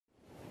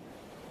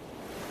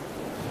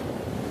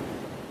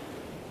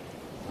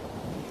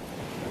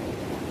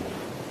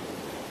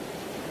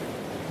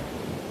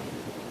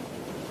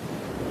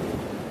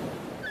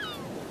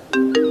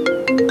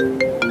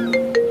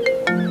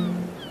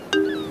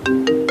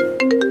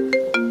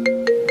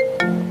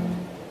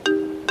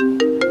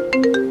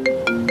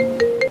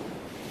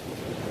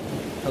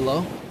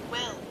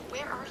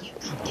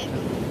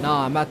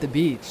I'm at the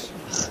beach.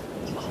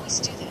 You always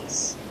do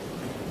this.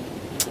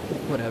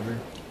 Whatever.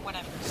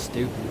 Whatever.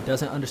 Stupid.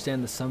 Doesn't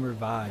understand the summer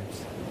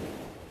vibes.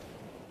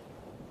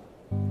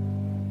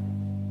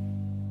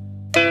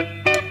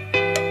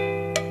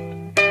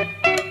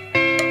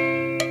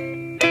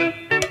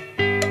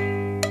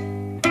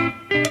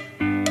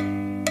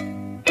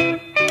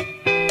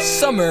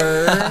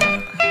 Summer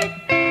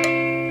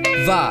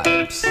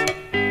vibes.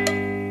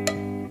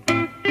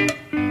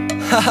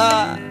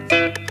 Haha.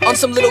 On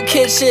some little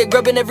kid shit,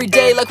 grubbing every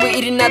day like we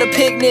eating at a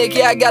picnic.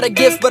 Yeah, I got a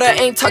gift, but I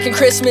ain't talking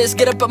Christmas.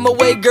 Get up out my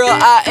way, girl,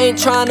 I ain't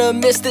trying to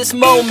miss this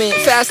moment.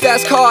 Fast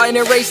ass car in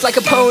a race like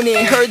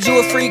opponent. Heard you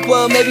a freak,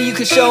 well, maybe you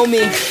could show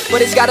me.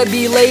 But it's gotta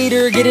be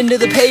later, get into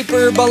the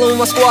paper. Ballin' with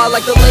my squad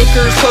like the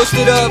Lakers.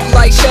 Posted up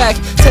like Shaq.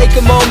 Take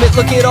a moment,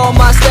 look at all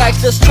my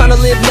stacks. Just trying to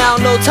live now,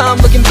 no time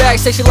looking back.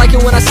 Say she like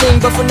it when I sing,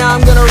 but for now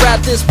I'm gonna rap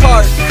this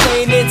part.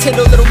 Playing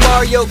Nintendo, little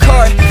Mario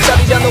Kart.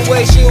 Shawty down the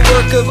way, she a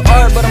work of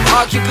art. But I'm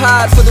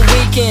occupied for the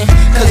weekend,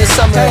 cause it's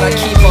summer and I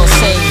keep on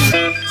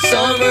singing.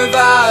 Summer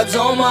vibes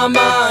on my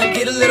mind.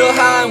 Get a little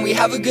high and we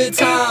have a good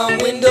time.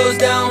 Windows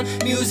down,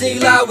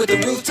 music loud with the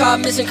rooftop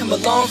missing. Come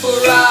along for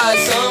a ride.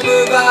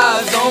 Summer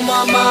vibes on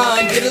my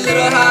mind. Get a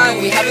little high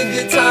and we have a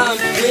good time.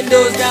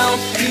 Windows down,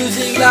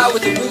 music loud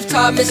with the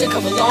rooftop missing.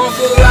 Come along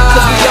for a ride.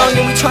 Cause we young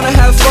and we tryna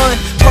have fun.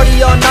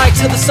 Party all night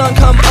till the sun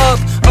come up.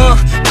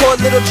 Pour a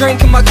little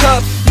drink in my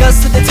cup.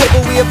 Nuts to the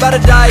table, we about to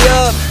die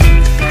up.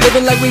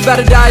 Living like we about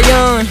to die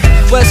young.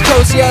 West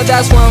Coast, yeah,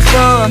 that's where I'm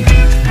from.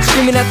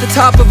 Screaming at the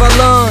top of our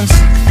lungs.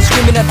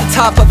 Screaming at the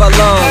top of our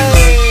lungs.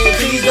 Hey,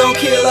 please don't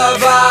kill our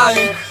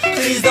vibe.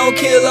 Please don't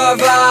kill our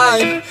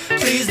vibe.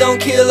 Please don't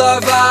kill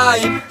our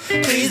vibe.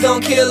 Please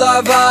don't kill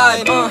our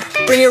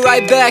vibe. Bring it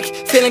right back.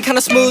 Feeling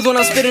kinda smooth when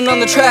I'm spitting on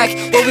the track.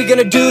 What we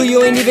gonna do?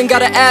 You ain't even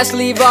gotta ask.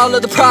 Leave all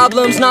of the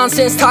problems,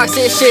 nonsense,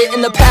 toxic shit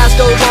in the past.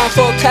 Go on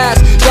for a pass.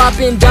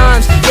 Dropping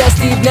dimes. Yeah,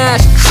 Steve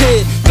Nash.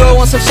 Shit. Throw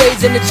on some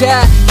shades in the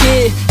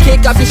jacket.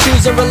 Kick off your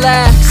shoes and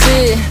relax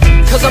it.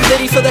 Cause I'm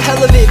litty for the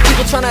hell of it.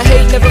 People tryna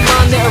hate, never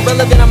mind, they're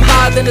irrelevant. I'm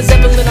higher than a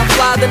Zeppelin, I'm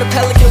fly than a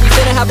pelican. We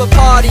finna have a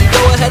party,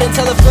 go ahead and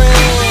tell a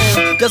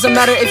friend. Doesn't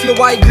matter if you're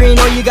white, green,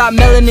 or you got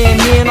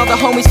melanin. Me and all the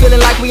homies feeling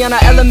like we on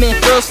our element.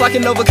 Girls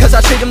flocking over cause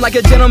I treat them like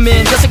a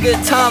gentleman. Just a good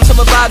time,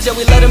 summer vibes, yeah,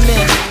 we let them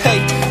in. Hey,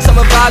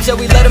 summer vibes, yeah,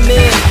 we let them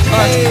in.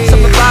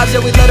 Summer vibes,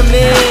 yeah, we let them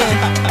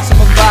in.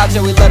 Summer vibes,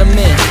 yeah, we let them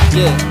in.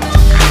 Yeah.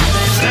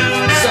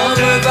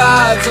 Summer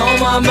vibes on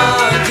my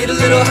mind. Get a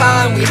little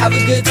high and we have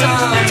a good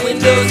time.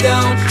 Windows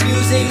down,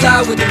 music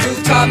loud with the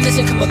rooftop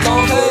missing. Come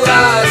along for a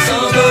ride.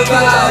 Summer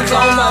vibes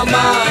on my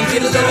mind.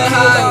 Get a little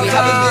high and we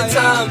have a good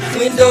time.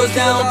 Windows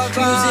down,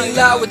 music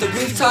loud with the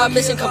rooftop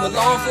missing. Come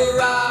along for a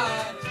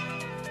ride.